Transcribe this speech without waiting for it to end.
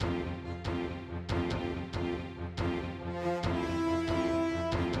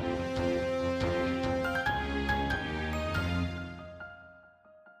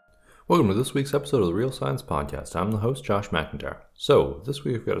Welcome to this week's episode of the Real Science Podcast. I'm the host, Josh McIntyre. So, this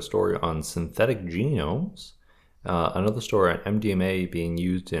week we've got a story on synthetic genomes, another story on MDMA being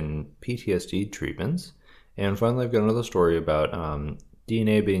used in PTSD treatments, and finally I've got another story about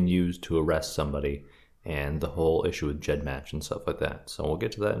DNA being used to arrest somebody and the whole issue with GEDmatch and stuff like that. So we'll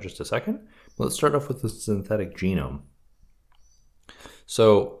get to that in just a second. Let's start off with the synthetic genome.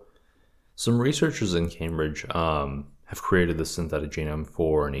 So, some researchers in Cambridge have created this synthetic genome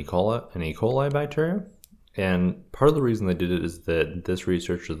for an E. coli bacteria. And part of the reason they did it is that this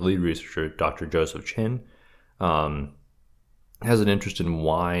researcher, the lead researcher, Dr. Joseph Chin, has an interest in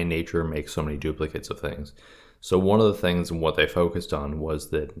why nature makes so many duplicates of things. So one of the things and what they focused on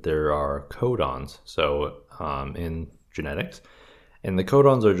was that there are codons, in genetics. And the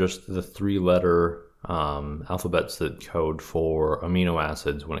codons are just the three-letter alphabets that code for amino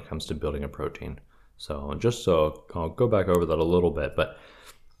acids when it comes to building a protein. So I'll go back over that a little bit, but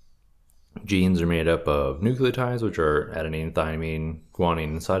genes are made up of nucleotides, which are adenine, thymine, guanine,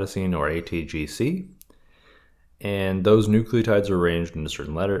 and cytosine, or ATGC. And those nucleotides are arranged into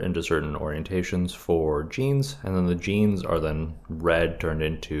certain orientations for genes, and then the genes are then turned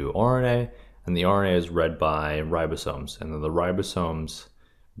into RNA, and the RNA is read by ribosomes, and then the ribosomes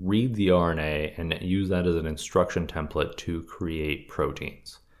read the RNA and use that as an instruction template to create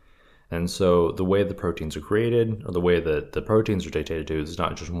proteins. And so the way the proteins are created, or the way that the proteins are dictated to, is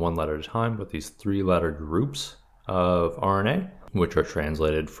not just one letter at a time, but these three-letter groups of RNA, which are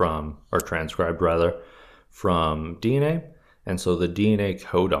transcribed from DNA. And so the DNA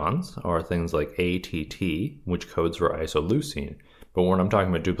codons are things like ATT, which codes for isoleucine. But when I'm talking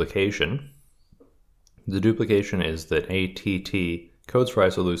about duplication, the duplication is that ATT codes for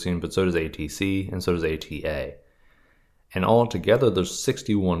isoleucine, but so does ATC, and so does ATA. And all together, there's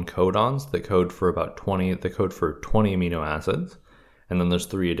 61 codons that code for 20 amino acids. And then there's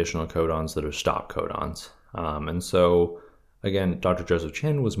 3 additional codons that are stop codons. And so, again, Dr. Joseph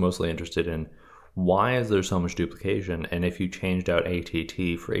Chin was mostly interested in why is there so much duplication? And if you changed out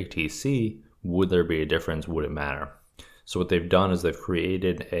ATT for ATC, would there be a difference? Would it matter? So what they've done is they've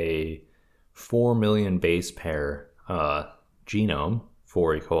created a 4 million base pair genome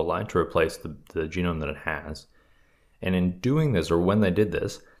for E. coli to replace the genome that it has. And in doing this, or when they did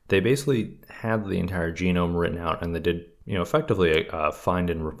this, they basically had the entire genome written out, and they did, effectively a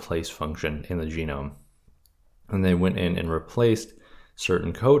find and replace function in the genome. And they went in and replaced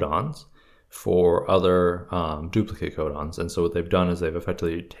certain codons for other duplicate codons. And so what they've done is they've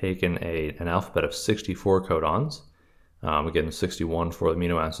effectively taken an alphabet of 64 codons, again 61 for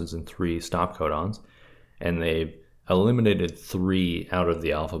amino acids and 3 stop codons, and they've eliminated 3 out of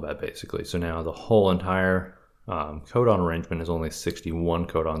the alphabet basically. So now the whole entire codon arrangement is only 61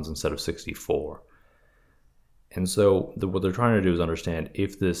 codons instead of 64. And so what they're trying to do is understand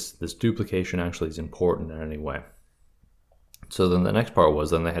if this duplication actually is important in any way. So then the next part was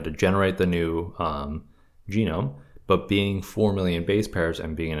then they had to generate the new genome, but being 4 million base pairs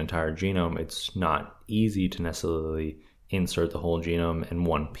and being an entire genome, it's not easy to necessarily insert the whole genome in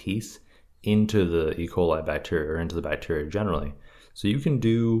one piece into the E. coli bacteria or into the bacteria generally. So you can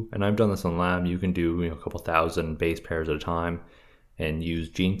do, and I've done this in lab, you can do a couple thousand base pairs at a time and use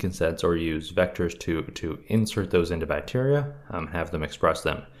gene consets or use vectors to insert those into bacteria and have them express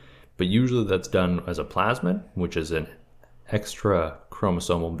them. But usually that's done as a plasmid, which is an extra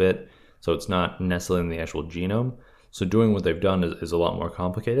chromosomal bit, so it's not necessarily in the actual genome. So doing what they've done is a lot more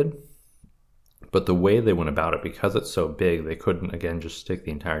complicated. But the way they went about it, because it's so big, they couldn't, again, just stick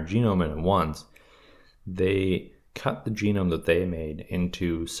the entire genome in at once. They cut the genome that they made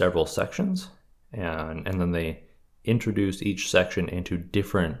into several sections, and then they introduced each section into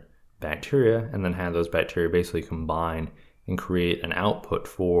different bacteria, and then had those bacteria basically combine and create an output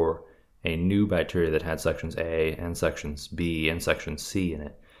for a new bacteria that had sections A and sections B and section C in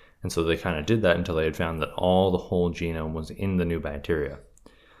it. And so they kind of did that until they had found that the whole genome was in the new bacteria.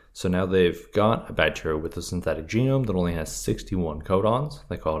 So now they've got a bacteria with a synthetic genome that only has 61 codons.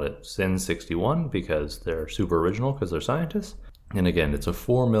 They called it SYN61 because they're super original, because they're scientists. And again, it's a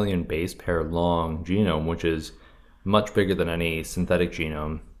 4 million base pair long genome, which is much bigger than any synthetic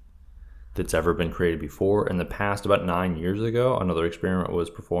genome that's ever been created before. In the past, about 9 years ago, another experiment was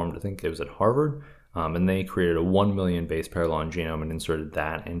performed, I think it was at Harvard, and they created a 1 million base pair long genome and inserted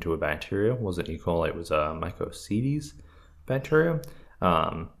that into a bacteria. It wasn't E. coli, it was a Mycocetes bacteria.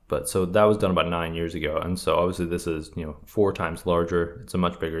 But so that was done about 9 years ago. And so obviously this is, 4 times larger. It's a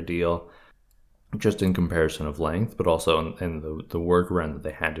much bigger deal just in comparison of length, but also in the workaround that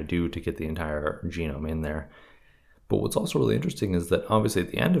they had to do to get the entire genome in there. But what's also really interesting is that obviously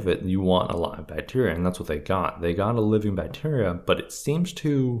at the end of it, you want a live bacteria, and that's what they got. They got a living bacteria, but it seems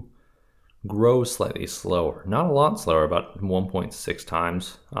to grows slightly slower. Not a lot slower, about 1.6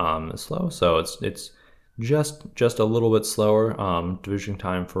 times as slow. So it's just a little bit slower. Division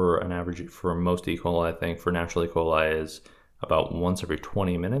time for an average for most E. coli, I think, for natural E. coli is about once every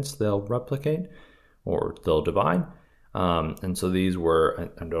 20 minutes they'll replicate or they'll divide. And so these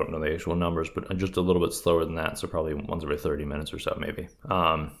were, I don't know the actual numbers, but just a little bit slower than that. So probably once every 30 minutes or so, maybe.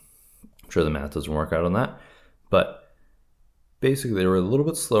 I'm sure the math doesn't work out on that. But basically, they were a little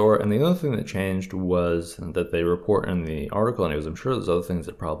bit slower. And the other thing that changed was that they report in the article, and I'm sure there's other things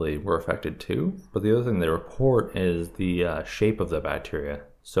that probably were affected too. But the other thing they report is the shape of the bacteria.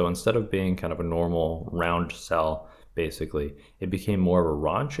 So instead of being kind of a normal round cell, basically, it became more of a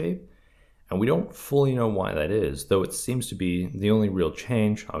rod shape. And we don't fully know why that is, though it seems to be the only real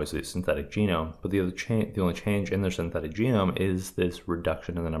change, obviously the synthetic genome, but the only change in their synthetic genome is this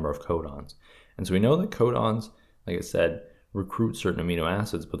reduction in the number of codons. And so we know that codons, like I said, recruit certain amino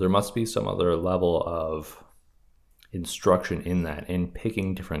acids, but there must be some other level of instruction in that, in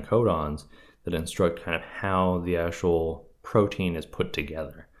picking different codons that instruct kind of how the actual protein is put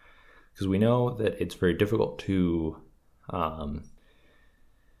together. Because we know that it's very difficult to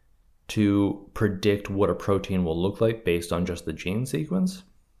predict what a protein will look like based on just the gene sequence.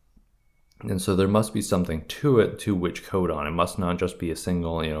 And so there must be something to it, to which codon. It must not just be a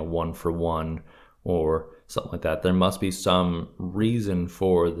single, one for one or something like that. There must be some reason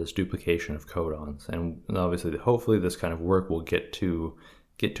for this duplication of codons. And obviously, hopefully this kind of work will get to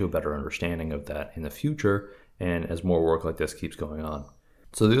a better understanding of that in the future, and as more work like this keeps going on.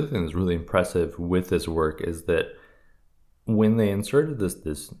 So the other thing that's really impressive with this work is that when they inserted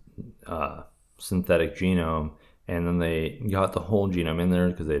this synthetic genome, and then they got the whole genome in there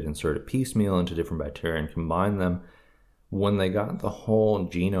because they'd insert it piecemeal into different bacteria and combine them, when they got the whole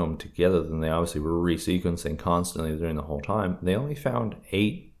genome together, then they obviously were resequencing constantly during the whole time. They only found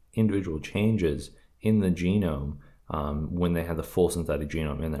 8 individual changes in the genome when they had the full synthetic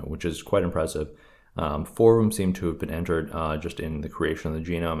genome in there, which is quite impressive. 4 of them seem to have been entered just in the creation of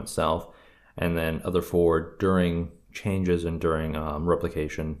the genome itself, and then other 4 during changes and during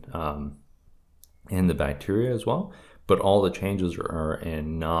replication in the bacteria as well. But all the changes are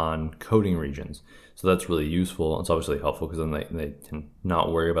in non-coding regions. So that's really useful. It's obviously helpful because then they can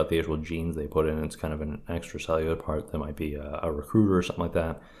not worry about the actual genes they put in. It's kind of an extracellular part that might be a recruiter or something like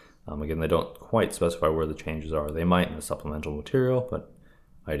that. Again, they don't quite specify where the changes are. They might in the supplemental material, but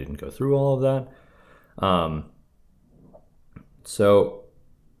I didn't go through all of that. So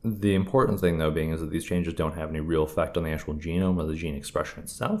the important thing, though, being is that these changes don't have any real effect on the actual genome or the gene expression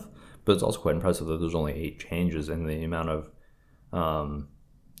itself. But it's also quite impressive that there's only 8 changes in the amount of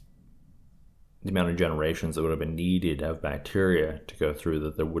generations that would have been needed of bacteria to go through,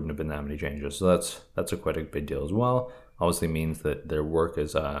 that there wouldn't have been that many changes. So that's quite a big deal as well. Obviously means that their work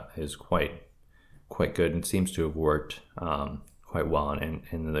is quite good and seems to have worked quite well,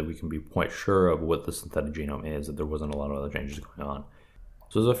 and that we can be quite sure of what the synthetic genome is, that there wasn't a lot of other changes going on.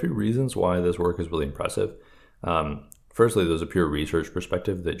 So there's a few reasons why this work is really impressive. Firstly, there's a pure research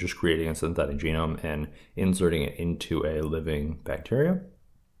perspective that just creating a synthetic genome and inserting it into a living bacteria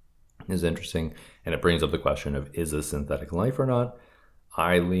is interesting, and it brings up the question of, is this synthetic life or not?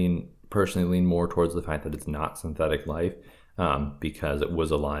 I personally lean more towards the fact that it's not synthetic life because it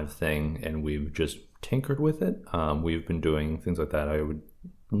was a live thing and we've just tinkered with it. We've been doing things like that. I would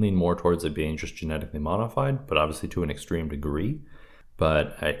lean more towards it being just genetically modified, but obviously to an extreme degree.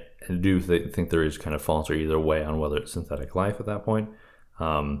 But I do think there is kind of falter either way on whether it's synthetic life at that point.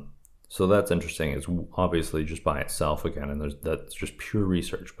 So that's interesting. It's obviously just by itself again, and that's just pure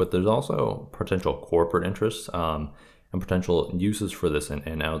research. But there's also potential corporate interests and potential uses for this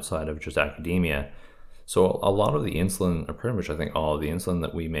and outside of just academia. So a lot of the insulin, or pretty much I think all of the insulin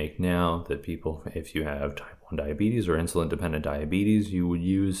that we make now, that people, if you have type 1 diabetes or insulin-dependent diabetes, you would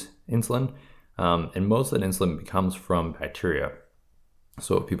use insulin. And most of that insulin comes from bacteria.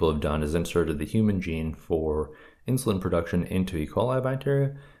 So what people have done is inserted the human gene for insulin production into E. coli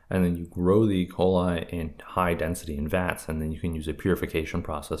bacteria, and then you grow the E. coli in high density in vats, and then you can use a purification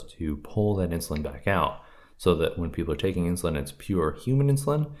process to pull that insulin back out, so that when people are taking insulin, it's pure human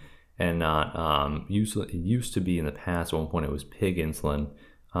insulin and not it used to be in the past, at one point it was pig insulin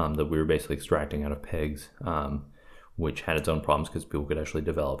that we were basically extracting out of pigs, which had its own problems because people could actually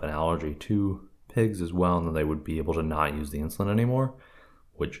develop an allergy to pigs as well, and then they would be able to not use the insulin anymore,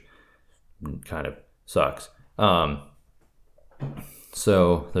 which kind of sucks.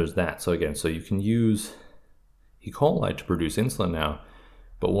 So there's that. So again, so you can use E. coli to produce insulin now,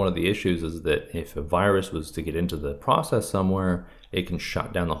 but one of the issues is that if a virus was to get into the process somewhere, it can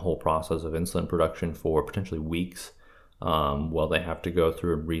shut down the whole process of insulin production for potentially weeks. well, they have to go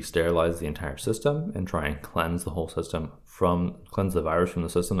through and re-sterilize the entire system and try and cleanse the whole system cleanse the virus from the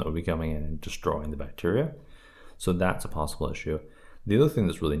system that would be coming in and destroying the bacteria. So that's a possible issue. The other thing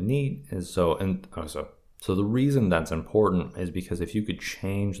that's really neat is so the reason that's important is because if you could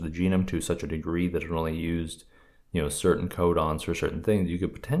change the genome to such a degree that it only used, certain codons for certain things, you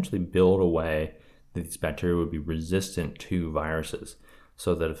could potentially build a way that these bacteria would be resistant to viruses,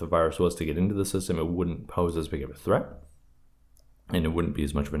 so that if a virus was to get into the system, it wouldn't pose as big of a threat and it wouldn't be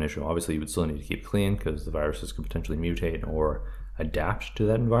as much of an issue. Obviously, you would still need to keep clean because the viruses could potentially mutate or adapt to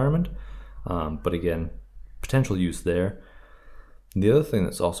that environment. But again, potential use there. The other thing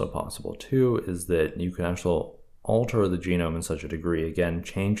that's also possible too is that you can actually alter the genome in such a degree, again,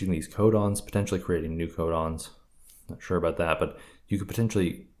 changing these codons, potentially creating new codons. Not sure about that, but you could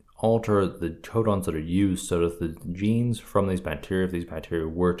potentially alter the codons that are used so that the genes from these bacteria, if these bacteria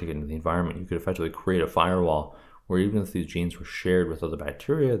were to get into the environment, you could effectively create a firewall where even if these genes were shared with other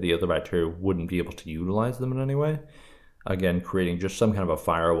bacteria, the other bacteria wouldn't be able to utilize them in any way. Again, creating just some kind of a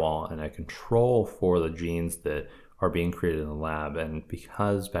firewall and a control for the genes that are being created in the lab. And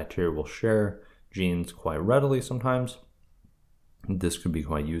because bacteria will share genes quite readily sometimes, this could be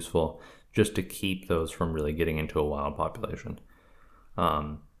quite useful just to keep those from really getting into a wild population.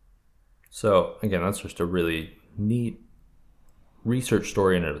 So again, that's just a really neat research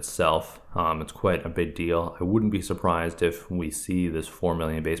story in and of itself. It's quite a big deal. I wouldn't be surprised if we see this 4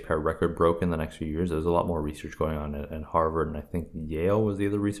 million base pair record broken in the next few years. There's a lot more research going on at Harvard, and I think Yale was the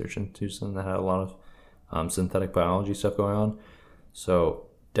other research institution that had a lot of synthetic biology stuff going on. So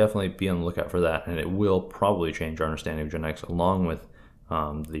definitely be on the lookout for that, and it will probably change our understanding of genetics, along with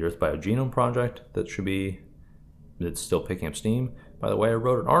the Earth Biogenome Project that's still picking up steam. By the way, I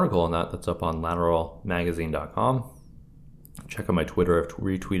wrote an article on that's up on lateralmagazine.com. Check out my Twitter. I've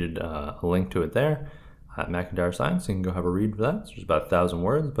retweeted a link to it there at McIntyre Science. You can go have a read for that. It's just about 1,000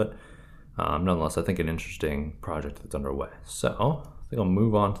 words, but nonetheless, I think an interesting project that's underway. So I think I'll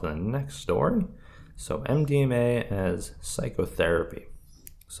move on to the next story. So MDMA as psychotherapy.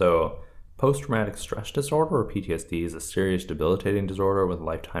 So post-traumatic stress disorder, or PTSD, is a serious debilitating disorder with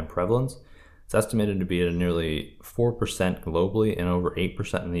lifetime prevalence. It's estimated to be at nearly 4% globally and over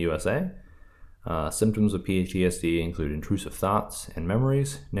 8% in the USA. Symptoms of PTSD include intrusive thoughts and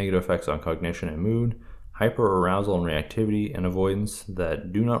memories, negative effects on cognition and mood, hyperarousal and reactivity, and avoidance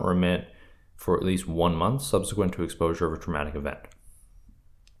that do not remit for at least 1 month subsequent to exposure of a traumatic event.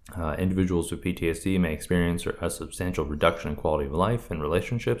 Individuals with PTSD may experience a substantial reduction in quality of life and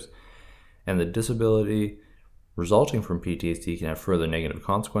relationships, and the disability resulting from PTSD can have further negative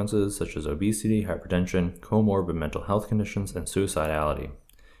consequences such as obesity, hypertension, comorbid mental health conditions, and suicidality.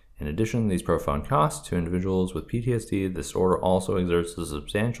 In addition to these profound costs to individuals with PTSD, this disorder also exerts a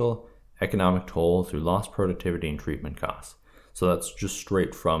substantial economic toll through lost productivity and treatment costs. So that's just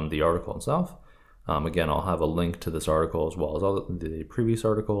straight from the article itself. Again, I'll have a link to this article as well as all the previous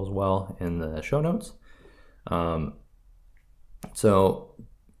article as well in the show notes. So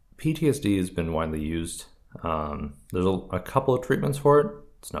PTSD has been widely used. There's a couple of treatments for it.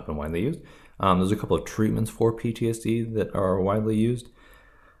 It's not been widely used. There's a couple of treatments for PTSD that are widely used.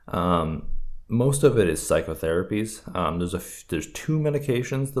 Most of it is psychotherapies. There's 2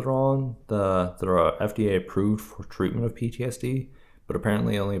 medications that are FDA approved for treatment of PTSD, but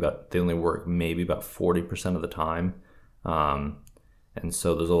apparently they only work maybe about 40% of the time. And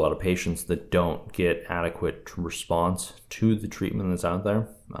so there's a lot of patients that don't get adequate response to the treatment that's out there.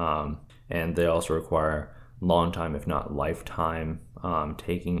 And they also require long time, if not lifetime,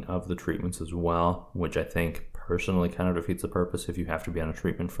 taking of the treatments as well, which I think personally kind of defeats the purpose. If you have to be on a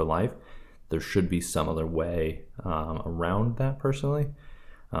treatment for life, there should be some other way around that personally.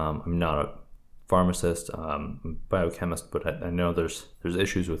 I'm not a pharmacist, biochemist, but I know there's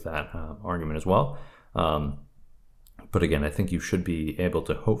issues with that argument as well. But again, I think you should be able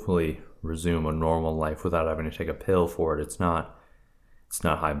to hopefully resume a normal life without having to take a pill for it. It's not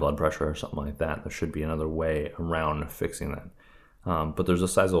high blood pressure or something like that. There should be another way around fixing that. But there's a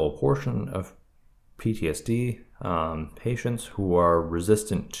sizable portion of PTSD patients who are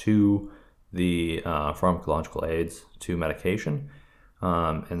resistant to the pharmacological aids, to medication.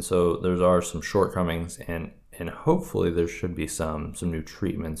 And so there are some shortcomings, and hopefully there should be some new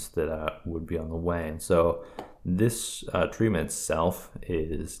treatments that would be on the way. And so this treatment itself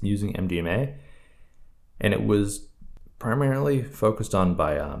is using MDMA, and it was primarily focused on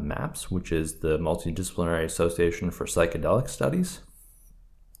by MAPS, which is the Multidisciplinary Association for Psychedelic Studies.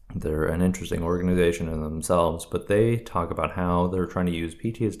 They're an interesting organization in themselves, but they talk about how they're trying to use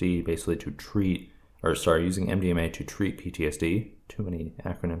PTSD basically using MDMA to treat PTSD. Too many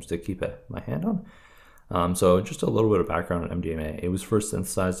acronyms to keep my hand So just a little bit of background on MDMA. It was first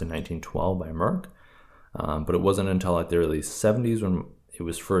synthesized in 1912 by Merck, but it wasn't until like the early 70s when it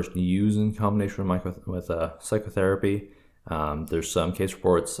was first used in combination with psychotherapy. There's some case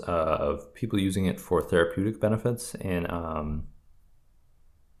reports of people using it for therapeutic benefits in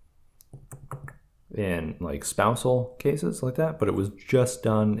like spousal cases like that, but it was just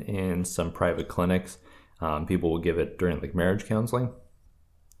done in some private clinics. People would give it during like marriage counseling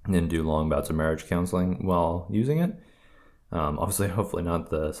and then do long bouts of marriage counseling while using it. Obviously, hopefully not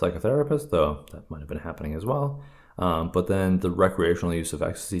the psychotherapist, though that might have been happening as well. But then the recreational use of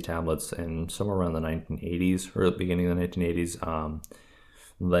ecstasy tablets in somewhere around the 1980s or the beginning of the 1980s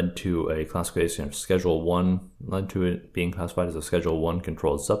led to a classification of Schedule 1, led to it being classified as a Schedule 1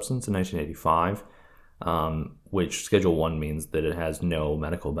 controlled substance in 1985, which Schedule 1 means that it has no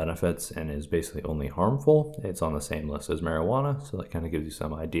medical benefits and is basically only harmful. It's on the same list as marijuana, so that kind of gives you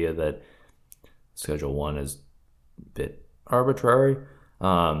some idea that Schedule 1 is a bit arbitrary.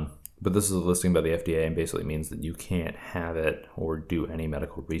 But this is a listing by the FDA and basically means that you can't have it or do any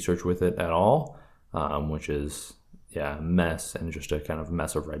medical research with it at all, which is a mess and just a kind of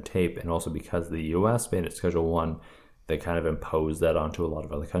mess of red tape. And also because the US made it Schedule 1, they kind of imposed that onto a lot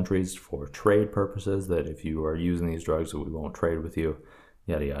of other countries for trade purposes, that if you are using these drugs, we won't trade with you,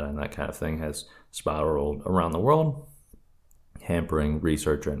 yada yada, and that kind of thing has spiraled around the world, hampering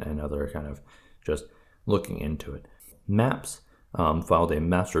research and other kind of just looking into it. MAPS filed a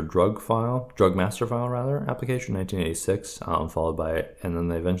drug master file application in 1986, followed by, and then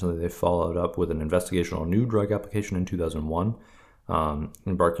they followed up with an investigational new drug application in 2001,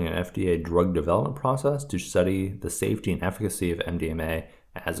 embarking on an FDA drug development process to study the safety and efficacy of MDMA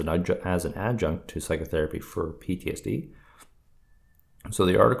as an adjunct to psychotherapy for PTSD. So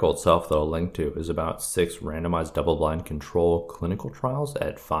the article itself that I'll link to is about 6 randomized double-blind control clinical trials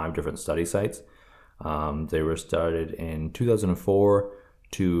at 5 different study sites. They were started in 2004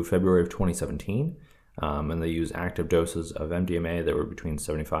 to February of 2017, and they used active doses of MDMA that were between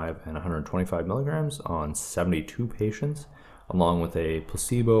 75 and 125 milligrams on 72 patients, along with a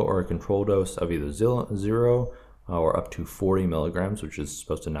placebo or a control dose of either 0 or up to 40 milligrams, which is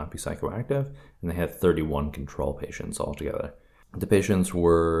supposed to not be psychoactive, and they had 31 control patients altogether. The patients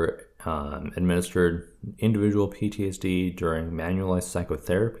were administered individual PTSD during manualized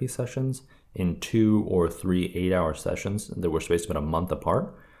psychotherapy sessions in 2 or 3 8-hour sessions that were spaced about a month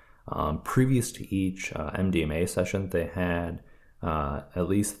apart. Previous to each MDMA session, they had at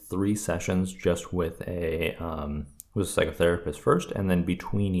least 3 sessions just with a psychotherapist first, and then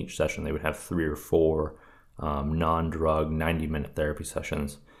between each session, they would have 3 or 4 non-drug 90-minute therapy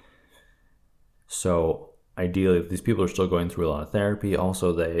sessions. So ideally, if these people are still going through a lot of therapy,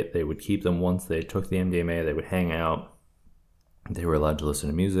 also they would keep them once they took the MDMA, they would hang out. They were allowed to listen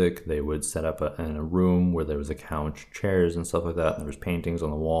to music. They would set up in a room where there was a couch, chairs, and stuff like that. And there was paintings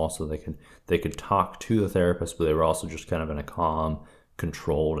on the wall, so they could talk to the therapist, but they were also just kind of in a calm,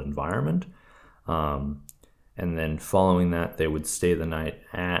 controlled environment. And then following that, they would stay the night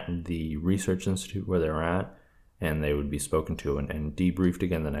at the research institute where they were at, and they would be spoken to and debriefed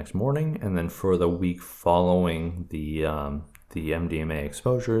again the next morning. And then for the week following the MDMA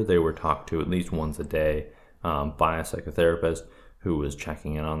exposure, they were talked to at least once a day by a psychotherapist who was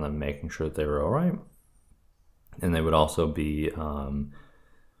checking in on them, making sure that they were all right. And they would also be, on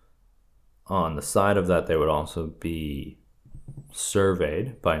the side of that, they would also be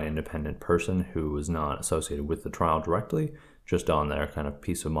surveyed by an independent person who was not associated with the trial directly, just on their kind of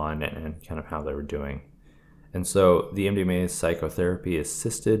peace of mind and kind of how they were doing. And so the MDMA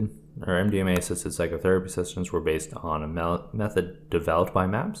assisted psychotherapy sessions were based on a method developed by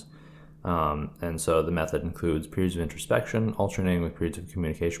MAPS. And so the method includes periods of introspection, alternating with periods of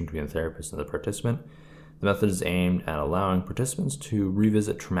communication between the therapist and the participant. The method is aimed at allowing participants to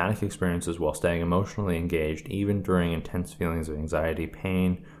revisit traumatic experiences while staying emotionally engaged, even during intense feelings of anxiety,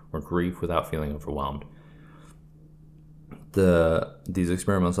 pain, or grief, without feeling overwhelmed. These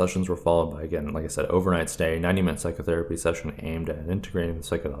experimental sessions were followed by, again, like I said, overnight stay, 90-minute psychotherapy session aimed at integrating the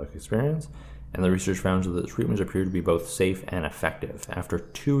psychedelic experience. And the research found that the treatments appear to be both safe and effective. After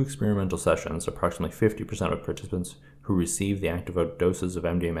 2 experimental sessions, approximately 50% of participants who received the active doses of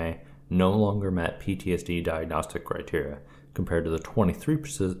MDMA no longer met PTSD diagnostic criteria, compared to the 23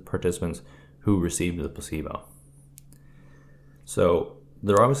 participants who received the placebo. So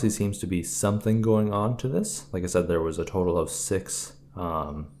there obviously seems to be something going on to this. Like I said, there was a total of 6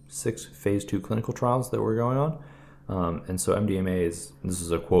 phase 2 clinical trials that were going on. And so MDMA this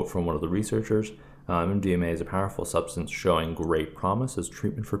is a quote from one of the researchers, MDMA is a powerful substance showing great promise as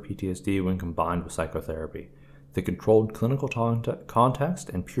treatment for PTSD when combined with psychotherapy. The controlled clinical context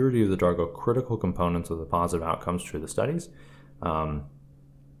and purity of the drug are critical components of the positive outcomes to the studies.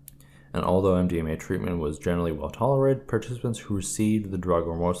 And although MDMA treatment was generally well tolerated, participants who received the drug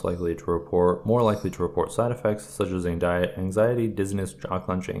were more likely to report side effects such as anxiety, dizziness, jaw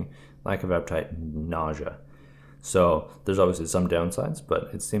clenching, lack of appetite, and nausea. So there's obviously some downsides,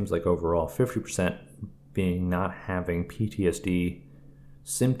 but it seems like overall 50% being not having PTSD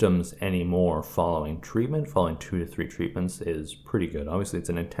symptoms anymore following 2 to 3 treatments is pretty good. Obviously it's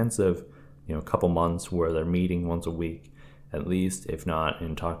an intensive, couple months where they're meeting once a week at least, if not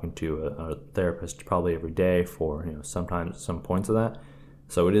in talking to a therapist probably every day for sometimes some points of that.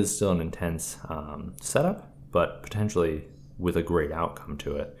 So it is still an intense setup, but potentially with a great outcome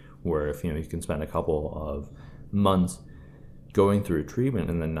to it, where if you can spend a couple of months going through treatment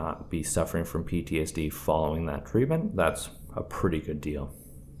and then not be suffering from PTSD following that treatment, that's a pretty good deal.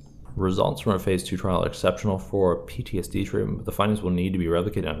 Results from a phase 2 trial are exceptional for PTSD treatment, but the findings will need to be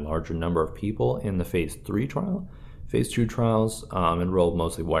replicated on a larger number of people in the phase 3 trial. Phase 2 trials enrolled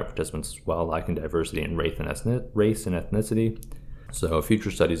mostly white participants as well, lacking diversity in race and ethnicity. So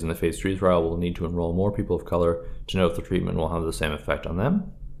future studies in the phase 3 trial will need to enroll more people of color to know if the treatment will have the same effect on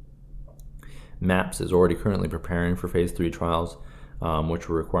them. MAPS is already currently preparing for phase 3 trials, which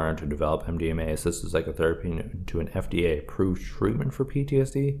were required to develop MDMA-assisted psychotherapy into an FDA-approved treatment for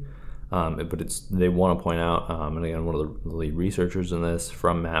PTSD. But they want to point out, and again, one of the lead researchers in this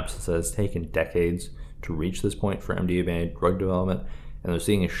from MAPS says it's taken decades to reach this point for MDMA drug development, and they're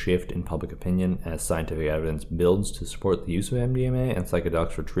seeing a shift in public opinion as scientific evidence builds to support the use of MDMA and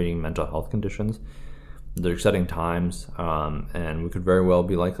psychedelics for treating mental health conditions. They're exciting times, and we could very well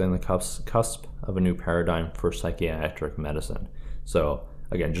be likely on the cusp of a new paradigm for psychiatric medicine. So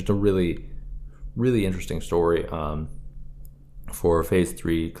again, just a really, really interesting story for phase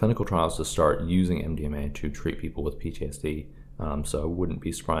 3 clinical trials to start using MDMA to treat people with PTSD. So I wouldn't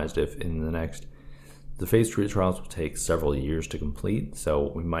be surprised if the phase 3 trials will take several years to complete.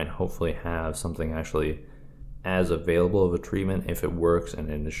 So we might hopefully have something actually as available of a treatment if it works and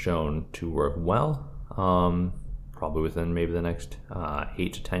it is shown to work well. Probably within maybe the next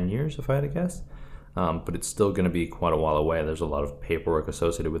 8 to 10 years, if I had to guess. But it's still going to be quite a while away. There's a lot of paperwork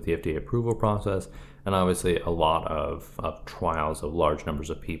associated with the FDA approval process, and obviously a lot of trials of large numbers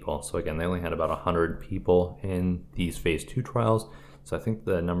of people. So again, they only had about 100 people in these phase 2 trials. So I think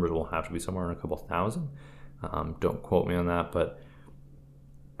the numbers will have to be somewhere in a couple thousand. Don't quote me on that, but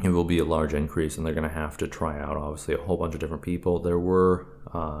it will be a large increase, and they're going to have to try out obviously a whole bunch of different people. There were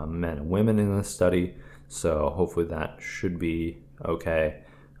men and women in this study, so hopefully that should be okay.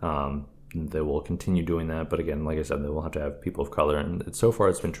 They will continue doing that, but again, like I said, they will have to have people of color, and so far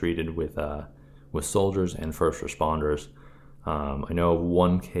it's been treated with soldiers and first responders. I know of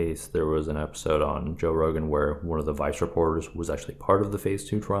one case, there was an episode on Joe Rogan where one of the Vice reporters was actually part of the phase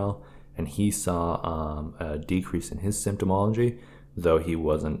 2 trial, and he saw a decrease in his symptomology, though he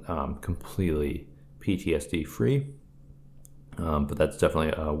wasn't completely PTSD free. But that's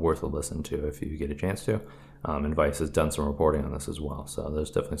definitely worth a listen to if you get a chance to. And Vice has done some reporting on this as well, so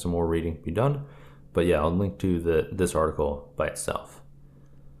there's definitely some more reading to be done. But yeah, I'll link to this article by itself.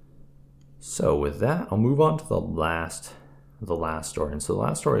 So with that, I'll move on to the last story. And so the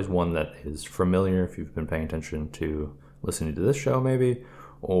last story is one that is familiar if you've been paying attention to listening to this show maybe,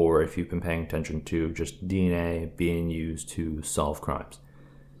 or if you've been paying attention to just DNA being used to solve crimes.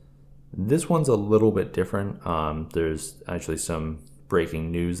 This one's a little bit different. There's actually some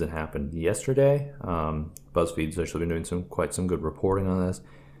breaking news that happened yesterday. BuzzFeed's actually been doing quite some good reporting on this.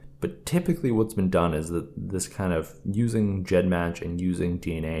 But typically what's been done is that this kind of using GEDmatch and using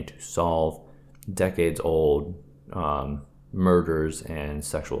DNA to solve decades-old murders and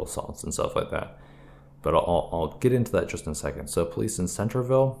sexual assaults and stuff like that. But I'll get into that just in a second. So police in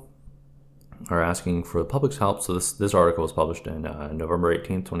Centerville are asking for the public's help. So this article was published in November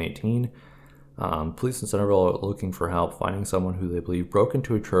 18th, 2018. Police in Centerville are looking for help finding someone who they believe broke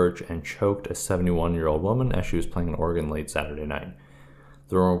into a church and choked a 71-year-old woman as she was playing an organ late Saturday night.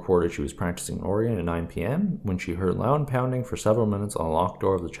 The woman reported she was practicing organ at 9 p.m. when she heard loud pounding for several minutes on the locked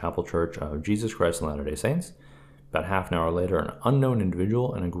door of the chapel church of Jesus Christ of Latter-day Saints. About half an hour later, an unknown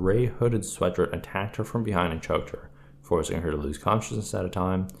individual in a gray hooded sweatshirt attacked her from behind and choked her, forcing her to lose consciousness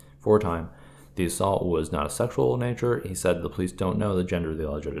for a time. The assault was not a sexual nature. He said the police don't know the gender of the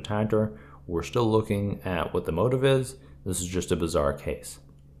alleged attacker. We're still looking at what the motive is. This is just a bizarre case.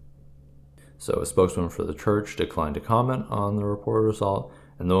 So a spokesman for the church declined to comment on the reported assault,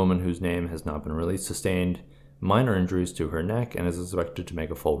 and the woman, whose name has not been released, sustained minor injuries to her neck and is expected to make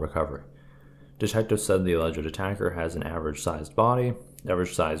a full recovery. Detectives said the alleged attacker has an average-sized body,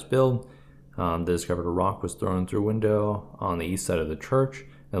 average-sized build, They discovered a rock was thrown through a window on the east side of the church,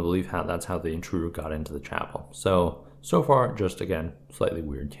 and I believe that's how the intruder got into the chapel. So far, just again, slightly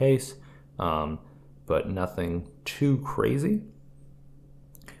weird case, but nothing too crazy.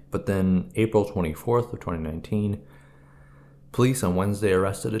 But then April 24th of 2019, police on Wednesday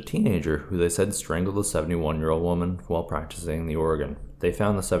arrested a teenager who they said strangled a 71-year-old woman while practicing the organ. They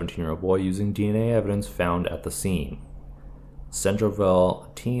found the 17-year-old boy using DNA evidence found at the scene. The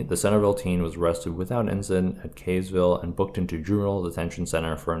Centerville teen was arrested without incident at Kaysville and booked into Juvenile Detention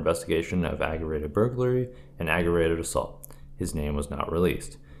Center for investigation of aggravated burglary and aggravated assault. His name was not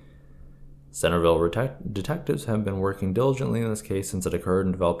released. Centerville detectives have been working diligently in this case since it occurred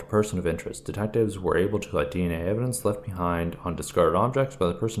and developed a person of interest. Detectives were able to collect DNA evidence left behind on discarded objects by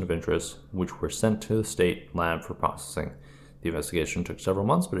the person of interest, which were sent to the state lab for processing. The investigation took several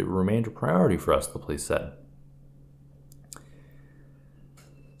months, but it remained a priority for us, the police said.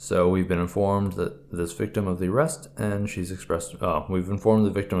 So we've been informed that this victim of the arrest, and we've informed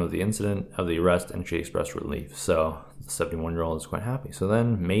the victim of the incident of the arrest, and she expressed relief. So the 71-year-old is quite happy. So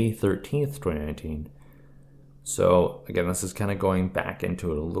then May 13th, 2019. So again, this is kind of going back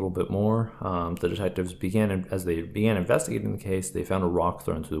into it a little bit more. The detectives began investigating the case, they found a rock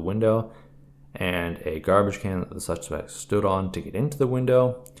thrown through the window and a garbage can that the suspect stood on to get into the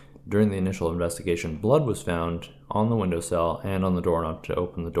window. During the initial investigation, blood was found on the windowsill and on the doorknob to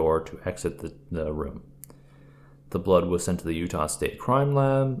open the door to exit the room. The blood was sent to the Utah State Crime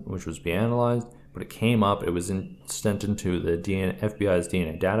Lab, which was being analyzed, but it was sent into the FBI's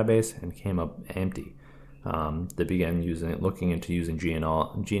DNA database and came up empty. They began looking into using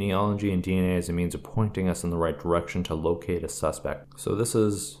genealogy and DNA as a means of pointing us in the right direction to locate a suspect. So this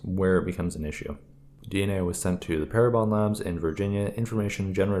is where it becomes an issue. DNA was sent to the Parabon Labs in Virginia.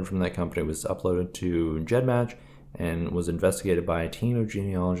 Information generated from that company was uploaded to GEDmatch and was investigated by a team of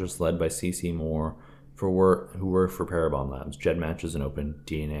genealogists led by C.C. Moore who work for Parabon Labs. GEDmatch is an open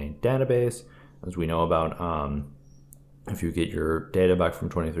DNA database. As we know about, if you get your data back from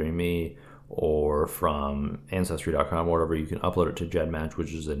 23andMe or from Ancestry.com or whatever, you can upload it to GEDmatch,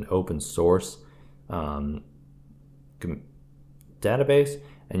 which is an open source database,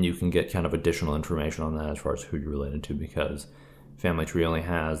 and you can get kind of additional information on that as far as who you're related to, because Family Tree only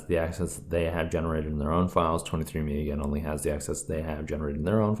has the access they have generated in their own files. 23andMe, again, only has the access they have generated in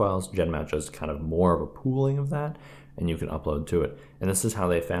their own files. GEDmatch is kind of more of a pooling of that, and you can upload to it. And this is how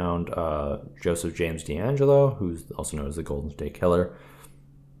they found Joseph James D'Angelo, who's also known as the Golden State Killer,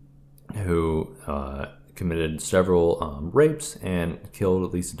 who committed several rapes and killed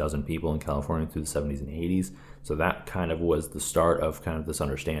at least a dozen people in California through the 70s and 80s. So that kind of was the start of kind of this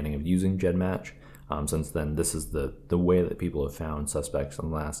understanding of using GEDmatch. Since then, this is the way that people have found suspects in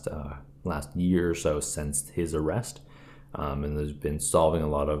the last year or so since his arrest. And there's been solving a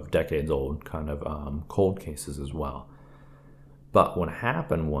lot of decades-old kind of cold cases as well. But what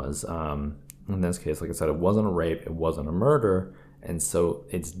happened was, in this case, like I said, it wasn't a rape, it wasn't a murder, and so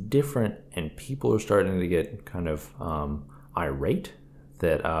it's different, and people are starting to get kind of irate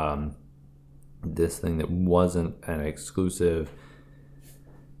that this thing that wasn't an exclusive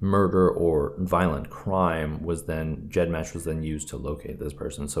murder or violent crime was then, GEDmatch was then used to locate this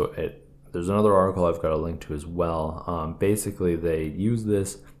person. So there's another article I've got a link to as well. Basically, they used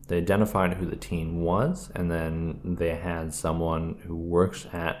this, they identified who the teen was, and then they had someone who works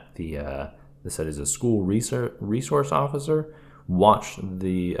at they said is a school resource officer, watched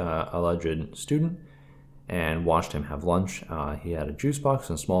the alleged student and watched him have lunch. He had a juice box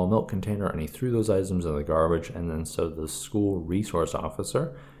and a small milk container, and he threw those items in the garbage. And then so the school resource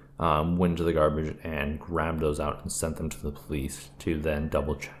officer went to the garbage and grabbed those out and sent them to the police to then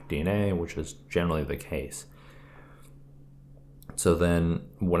double check DNA, which is generally the case. So then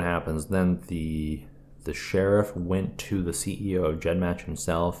what happens? Then the sheriff went to the CEO of GEDmatch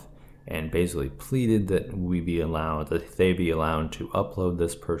himself and basically pleaded that they be allowed to upload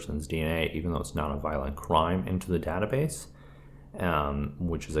this person's DNA, even though it's not a violent crime, into the database,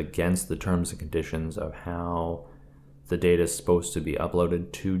 which is against the terms and conditions of how the data is supposed to be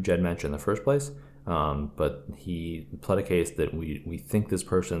uploaded to GEDmatch in the first place. But he pled a case that we think this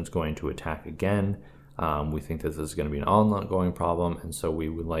person's going to attack again. We think that this is going to be an ongoing problem, and so we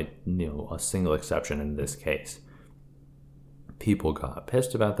would like a single exception in this case. People got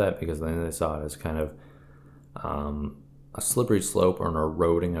pissed about that because then they saw it as kind of a slippery slope or an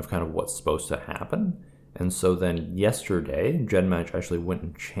eroding of kind of what's supposed to happen. And so then yesterday, GEDmatch actually went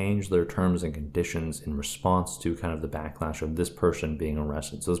and changed their terms and conditions in response to kind of the backlash of this person being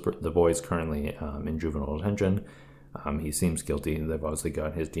arrested. So the boy is currently in juvenile detention. He seems guilty. They've obviously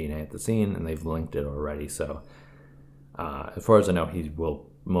got his DNA at the scene, and they've linked it already. So as far as I know, he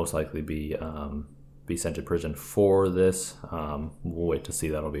will most likely be sent to prison for this. We'll wait to see.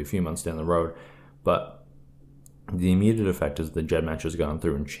 That'll be a few months down the road. But the immediate effect is that GEDmatch has gone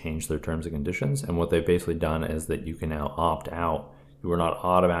through and changed their terms and conditions. And what they've basically done is that you can now opt out. You are not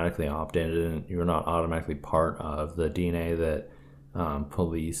automatically opted in. You're not automatically part of the DNA that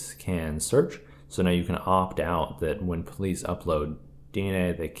police can search. So now you can opt out that when police upload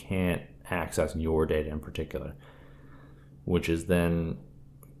DNA, they can't access your data in particular, which is then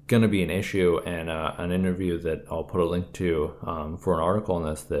going to be an issue. And an interview that I'll put a link to for an article on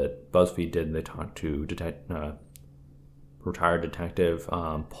this that BuzzFeed did. They talked to retired detective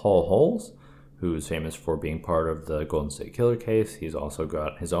Paul Holes, who's famous for being part of the Golden State Killer case. He's also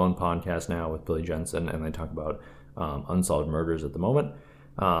got his own podcast now with Billy Jensen, and they talk about unsolved murders at the moment,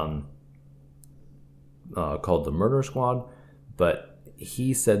 called the Murder Squad. But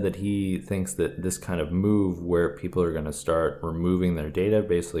he said that he thinks that this kind of move where people are going to start removing their data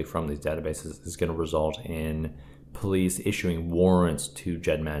basically from these databases is going to result in police issuing warrants to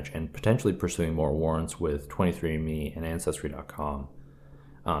GEDmatch and potentially pursuing more warrants with 23andMe and Ancestry.com.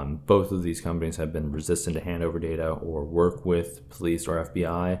 Both of these companies have been resistant to hand over data or work with police or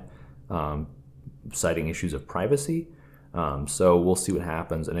FBI, citing issues of privacy. So we'll see what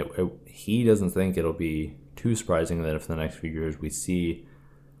happens. And he doesn't think it'll be too surprising that if in the next few years we see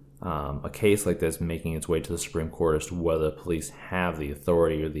a case like this making its way to the Supreme Court as to whether police have the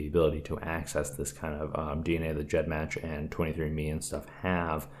authority or the ability to access this kind of DNA that GEDmatch and 23andMe and stuff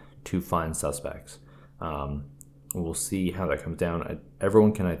have to find suspects. We'll see how that comes down.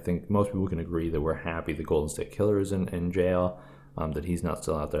 I think most people can agree that we're happy the Golden State Killer is in jail, that he's not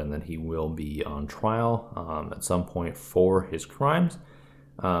still out there, and that he will be on trial at some point for his crimes.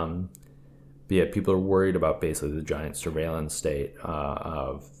 But yeah, people are worried about basically the giant surveillance state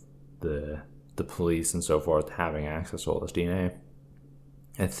of the police and so forth having access to all this DNA.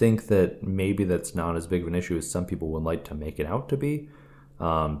 I think that maybe that's not as big of an issue as some people would like to make it out to be,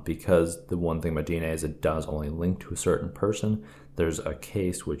 because the one thing about DNA is it does only link to a certain person. There's a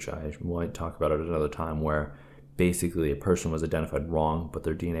case, which I might talk about at another time, where basically a person was identified wrong, but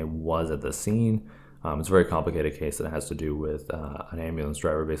their DNA was at the scene. It's a very complicated case that has to do with an ambulance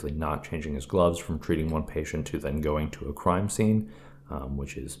driver basically not changing his gloves from treating one patient to then going to a crime scene,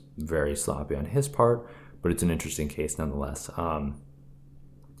 which is very sloppy on his part, but it's an interesting case nonetheless.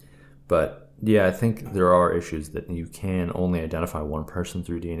 But yeah, I think there are issues that you can only identify one person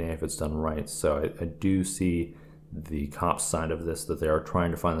through DNA if it's done right. So I do see the cops' side of this, that they are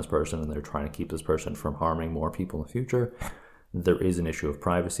trying to find this person and they're trying to keep this person from harming more people in the future. There is an issue of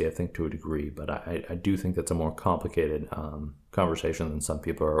privacy, I think, to a degree, but I do think that's a more complicated conversation than some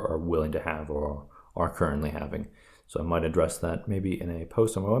people are willing to have or are currently having. So I might address that maybe in a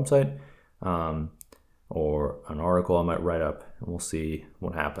post on my website or an article I might write up, and we'll see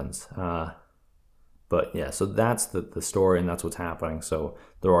what happens. But yeah, so that's the story, and that's what's happening. So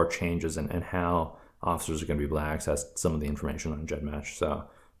there are changes in how officers are going to be able to access some of the information on GEDmatch. So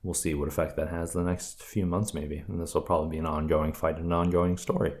we'll see what effect that has in the next few months, maybe. And this will probably be an ongoing fight and an ongoing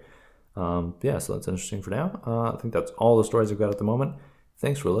story. Yeah, so that's interesting for now. I think that's all the stories I've got at the moment.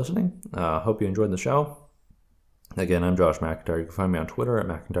 Thanks for listening. Hope you enjoyed the show. Again, I'm Josh McIntyre. You can find me on Twitter at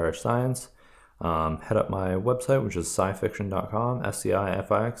McIntyre Science. Head up my website, which is scifiction.com,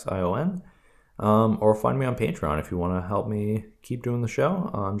 SCIFIXION. Or find me on Patreon if you want to help me keep doing the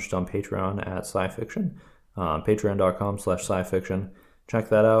show. I'm just on Patreon at scifiction, patreon.com/scifiction. Check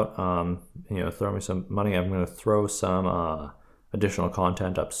that out. Throw me some money. I'm going to throw some additional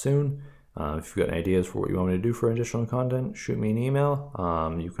content up soon. If you've got ideas for what you want me to do for additional content, shoot me an email.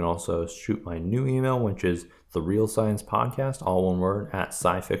 You can also shoot my new email, which is The Real Science Podcast, all one word, at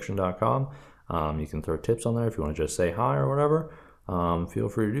scifiction.com. You can throw tips on there if you want to just say hi or whatever. Feel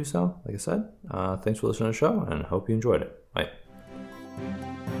free to do so. Like I said, thanks for listening to the show, and hope you enjoyed it. Bye.